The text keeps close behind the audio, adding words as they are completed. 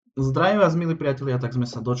Zdravím vás, milí priatelia, tak sme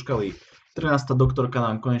sa dočkali. 13. doktorka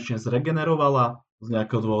nám konečne zregenerovala z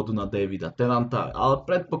nejakého dôvodu na Davida Tennanta, ale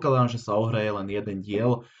predpokladám, že sa ohraje len jeden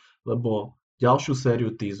diel, lebo ďalšiu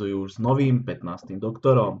sériu teasujú už s novým 15.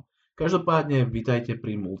 doktorom. Každopádne, vítajte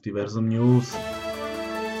pri Multiversum News.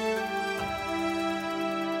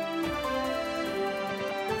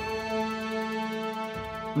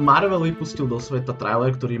 Marvel vypustil do sveta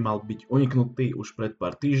trailer, ktorý mal byť uniknutý už pred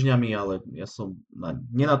pár týždňami, ale ja som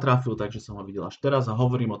nenatrafil, takže som ho videl až teraz a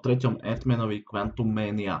hovorím o treťom Ant-Manovi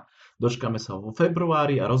Quantumania. Dočkáme sa vo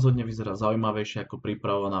februári a rozhodne vyzerá zaujímavejšie ako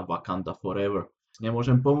pripravovaná Wakanda Forever.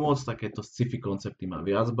 Nemôžem pomôcť, takéto sci-fi koncepty ma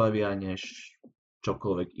viac bavia než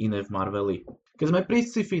čokoľvek iné v Marveli. Keď sme pri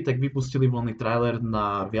sci-fi, tak vypustili voľný trailer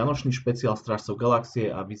na vianočný špeciál Strážcov galaxie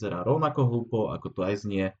a vyzerá rovnako hlúpo, ako to aj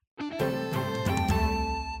znie.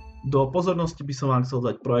 Do pozornosti by som vám chcel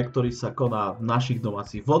dať projekt, ktorý sa koná v našich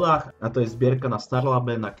domácich vodách, a to je zbierka na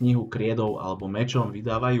Starlabe na knihu Kriedou alebo Mečom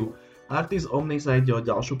vydávajú. Artis Omnis a ide o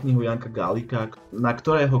ďalšiu knihu Janka Gálika, na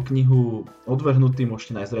ktorého knihu Odvrhnutý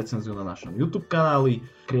môžete nájsť recenziu na našom YouTube kanáli.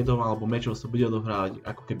 Kriedou alebo Mečov sa bude odohrávať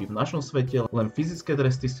ako keby v našom svete, len fyzické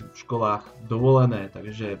tresty sú v školách dovolené,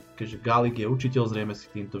 takže keďže Gálik je učiteľ, zrejme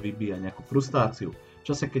si týmto vybíja nejakú frustráciu. V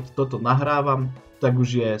čase, keď toto nahrávam, tak už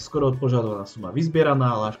je skoro požadovaná suma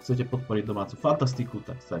vyzbieraná, ale ak chcete podporiť domácu fantastiku,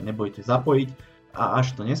 tak sa nebojte zapojiť a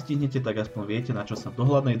až to nestihnete, tak aspoň viete, na čo sa v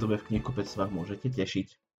dohľadnej dobe v knihkupectvách môžete tešiť.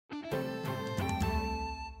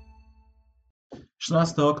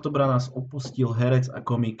 14. oktobra nás opustil herec a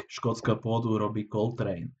komik škótskeho pôvodu Robbie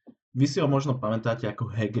Coltrane. Vy si ho možno pamätáte ako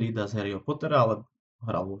Hagrida z Harryho Pottera, ale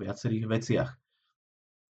hral vo viacerých veciach.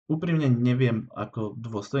 Úprimne neviem, ako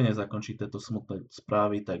dôstojne zakončiť tieto smutné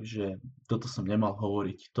správy, takže toto som nemal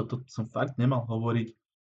hovoriť. Toto som fakt nemal hovoriť.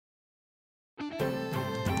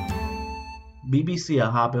 BBC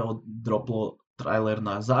a HBO droplo trailer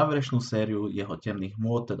na záverečnú sériu jeho temných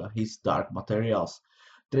môd, teda His Dark Materials.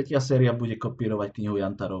 Tretia séria bude kopírovať knihu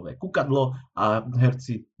Jantarové Kukadlo a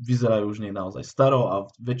herci vyzerajú už nej naozaj staro a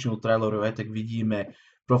väčšinu trailerov aj tak vidíme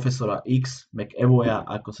profesora X McAvoya,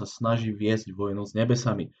 ako sa snaží viesť vojnu s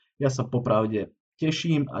nebesami. Ja sa popravde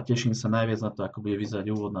teším a teším sa najviac na to, ako bude vyzerať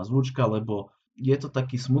úvodná zvučka, lebo je to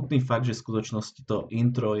taký smutný fakt, že v skutočnosti to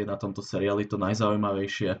intro je na tomto seriáli to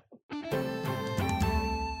najzaujímavejšie.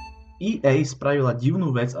 EA spravila divnú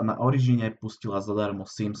vec a na Origine pustila zadarmo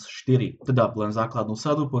Sims 4, teda len základnú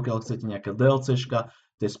sadu, pokiaľ chcete nejaké DLCčka,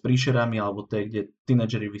 tie s príšerami alebo tie, kde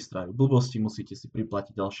tínedžeri vystrávajú blbosti, musíte si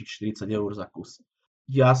priplatiť ďalších 40 € za kus.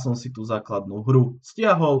 Ja som si tú základnú hru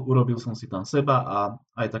stiahol, urobil som si tam seba a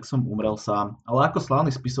aj tak som umrel sám, ale ako slávny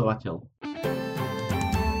spisovateľ.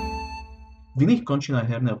 V iných končinách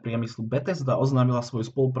herného priemyslu Bethesda oznámila svoju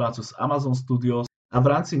spoluprácu s Amazon Studios a v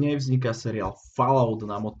rámci nej vzniká seriál Fallout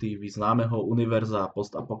na motívy známeho univerza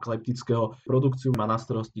postapokalyptického. Produkciu má na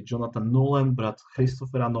starosti Jonathan Nolan, brat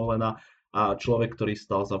Christophera Nolana a človek, ktorý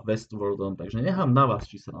stal za Westworldom, takže nechám na vás,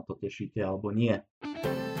 či sa na to tešíte alebo nie.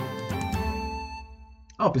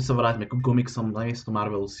 A opäť sa vráťme ku komiksom, na miesto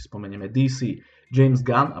Marvelu si spomenieme DC. James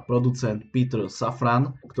Gunn a producent Peter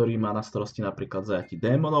Safran, ktorý má na starosti napríklad Zajatí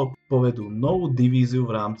démonov, povedú novú divíziu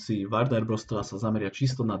v rámci Warner Bros., ktorá sa zameria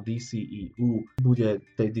čisto na DCEU. Bude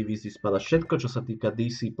tej divízii spadať všetko, čo sa týka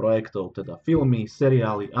DC projektov, teda filmy,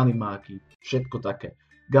 seriály, animáky, všetko také.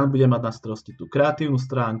 Gunn bude mať na starosti tú kreatívnu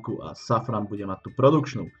stránku a Safran bude mať tú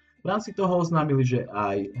produkčnú. V rámci toho oznámili, že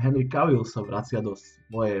aj Henry Cavill sa vracia do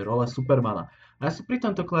svojej role Supermana. A ja si pri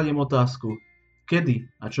tomto kladiem otázku, kedy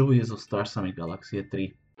a čo bude so Strážcami Galaxie 3.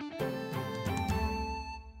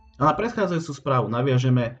 A na predchádzajúcu správu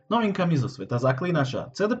naviažeme novinkami zo sveta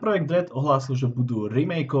Zaklínača. CD Projekt Red ohlásil, že budú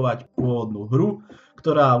remakeovať pôvodnú hru,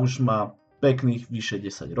 ktorá už má pekných vyše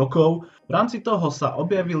 10 rokov. V rámci toho sa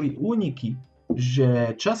objavili úniky,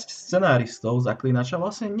 že časť scenáristov Zaklínača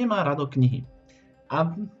vlastne nemá rado knihy. A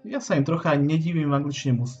ja sa im trocha nedivím, v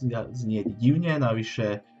angličtine musia znieť divne,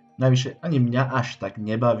 navyše ani mňa až tak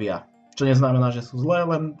nebavia. Čo neznamená, že sú zlé,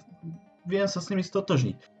 len viem sa s nimi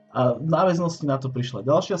stotožniť. A v náväznosti na to prišla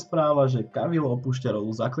ďalšia správa, že Cavill opúšťa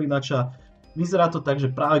rolu Zaklínača. Vyzerá to tak, že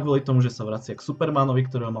práve kvôli tomu, že sa vracia k Supermanovi,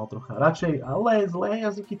 ktorého mal trocha radšej, ale zlé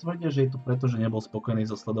jazyky tvrdia, že je to preto, že nebol spokojný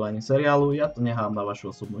so sledovaním seriálu. Ja to nechám na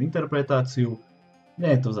vašu osobnú interpretáciu.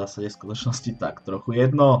 Nie je to v zásade v skutočnosti tak trochu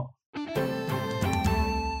jedno.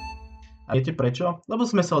 A viete prečo? Lebo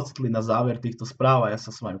sme sa ocitli na záver týchto správ a ja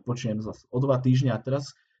sa s vami počujem zase o 2 týždne a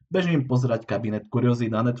teraz bežím pozerať Kabinet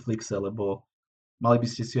kuriozít na Netflixe, lebo mali by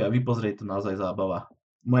ste si aj vy pozrieť, to naozaj zábava.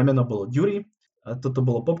 Moje meno bolo Ďuri a toto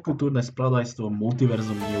bolo popkultúrne spravodajstvo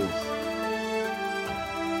Multiversum News.